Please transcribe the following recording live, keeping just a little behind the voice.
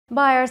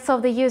Buyers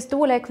of the US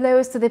dollar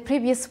closed the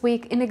previous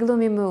week in a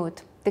gloomy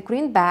mood. The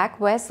greenback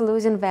was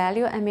losing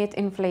value amid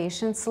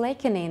inflation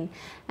slackening,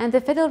 and the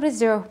Federal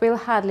Reserve will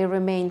hardly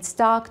remain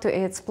stuck to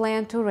its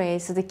plan to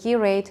raise the key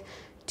rate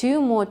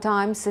 2 more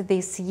times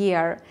this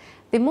year.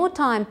 The more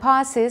time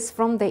passes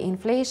from the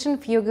inflation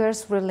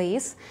figures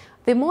release,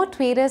 the more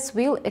traders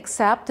will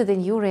accept the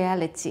new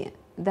reality,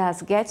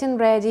 thus getting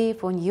ready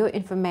for new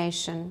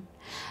information.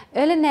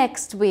 Early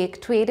next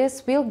week,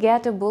 traders will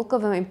get a bulk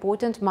of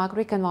important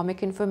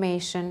macroeconomic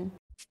information.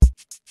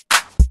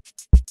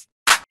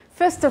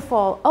 First of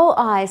all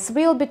eyes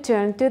will be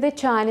turned to the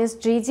Chinese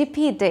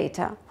GDP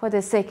data for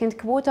the second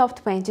quarter of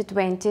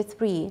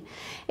 2023.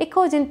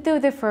 According to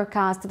the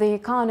forecast, the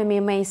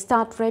economy may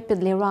start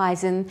rapidly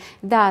rising,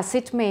 thus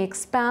it may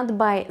expand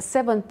by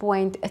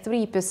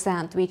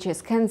 7.3%, which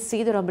is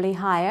considerably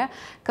higher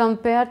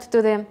compared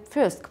to the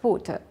first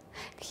quarter.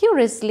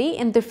 Curiously,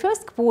 in the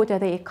first quarter,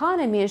 the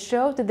economy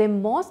showed the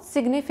most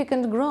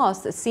significant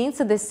growth since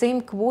the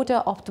same quarter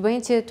of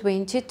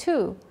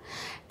 2022.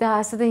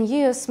 Thus, the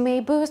news may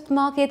boost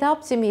market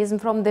optimism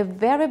from the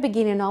very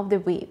beginning of the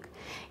week.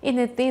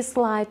 In this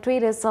light,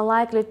 traders are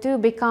likely to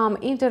become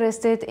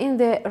interested in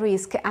the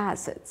risk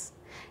assets.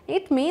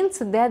 It means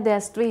that the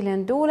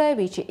Australian dollar,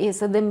 which is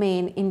the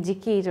main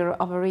indicator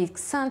of risk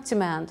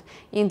sentiment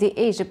in the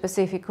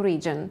Asia-Pacific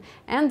region,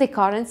 and the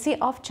currency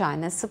of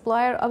China's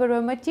supplier of raw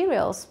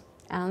materials,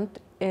 and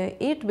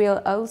it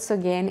will also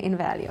gain in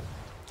value.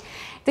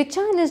 The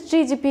Chinese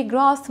GDP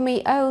growth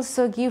may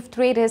also give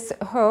traders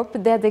hope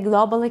that the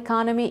global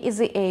economy is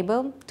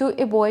able to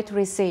avoid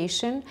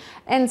recession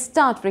and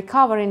start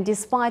recovering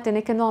despite an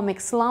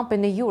economic slump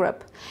in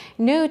Europe.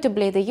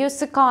 Notably, the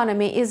US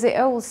economy is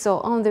also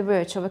on the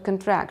verge of a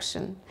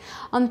contraction.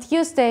 On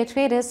Tuesday,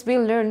 traders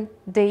will learn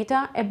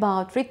data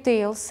about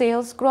retail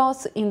sales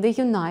growth in the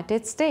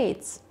United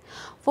States.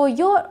 For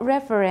your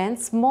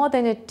reference, more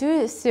than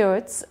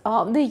 2/3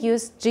 of the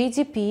US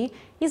GDP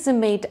is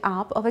made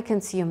up of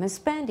consumer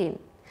spending.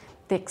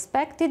 The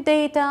expected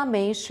data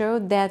may show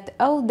that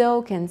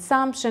although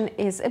consumption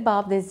is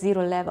above the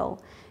zero level,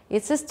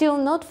 it's still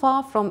not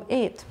far from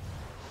it.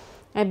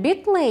 A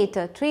bit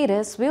later,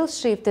 traders will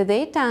shift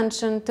their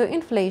attention to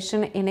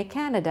inflation in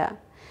Canada.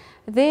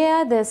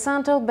 There, the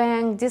central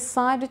bank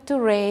decided to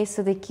raise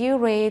the key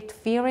rate,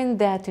 fearing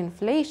that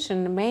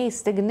inflation may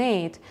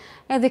stagnate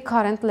at the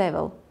current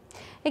level.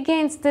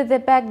 Against the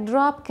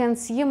backdrop,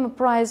 consumer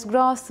price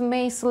growth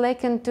may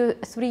slacken to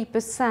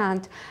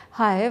 3%.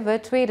 However,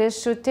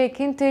 traders should take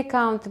into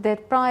account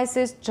that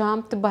prices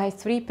jumped by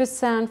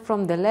 3%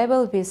 from the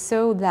level we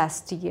saw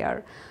last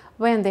year,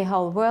 when the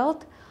whole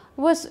world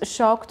was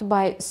shocked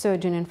by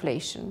surging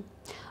inflation.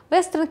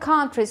 Western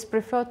countries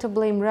prefer to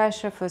blame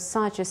Russia for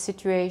such a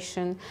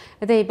situation.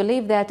 They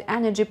believe that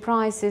energy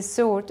prices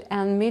soared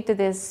amid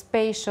the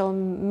special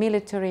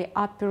military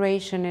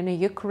operation in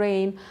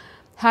Ukraine.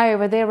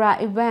 However, there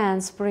are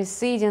events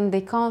preceding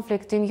the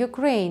conflict in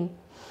Ukraine.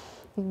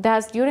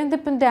 Thus, during the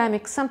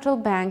pandemic, central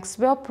banks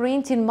were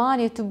printing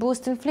money to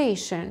boost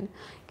inflation.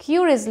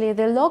 Curiously,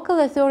 the local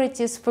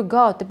authorities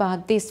forgot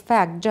about this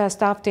fact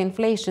just after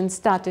inflation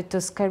started to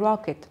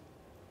skyrocket.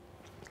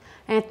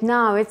 And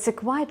now it's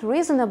quite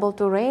reasonable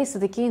to raise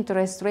the key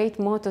interest rate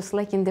more to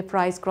slacken the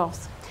price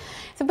growth.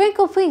 The Bank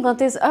of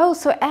England is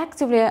also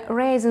actively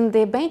raising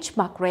the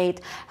benchmark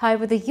rate.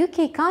 However, the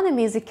UK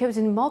economy is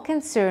causing more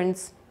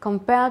concerns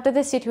compared to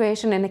the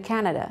situation in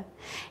Canada.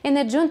 In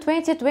June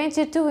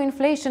 2022,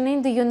 inflation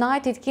in the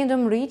United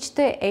Kingdom reached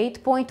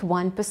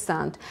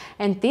 8.1%,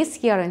 and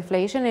this year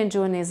inflation in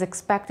June is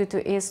expected to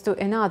ease to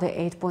another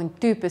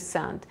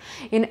 8.2%.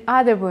 In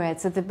other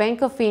words, the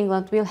Bank of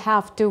England will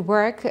have to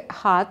work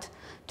hard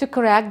to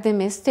correct the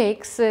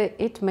mistakes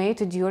it made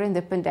during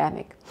the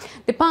pandemic.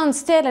 The pound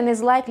sterling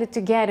is likely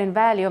to gain in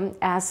value,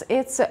 as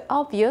it's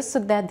obvious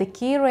that the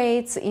key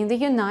rates in the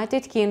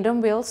United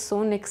Kingdom will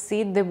soon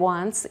exceed the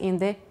ones in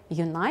the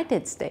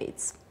United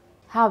States.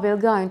 How we're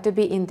going to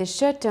be in the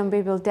short term,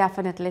 we will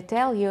definitely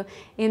tell you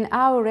in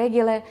our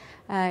regular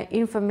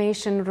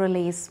information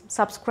release.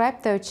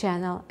 Subscribe to our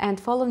channel and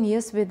follow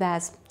news with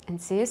us, and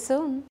see you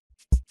soon!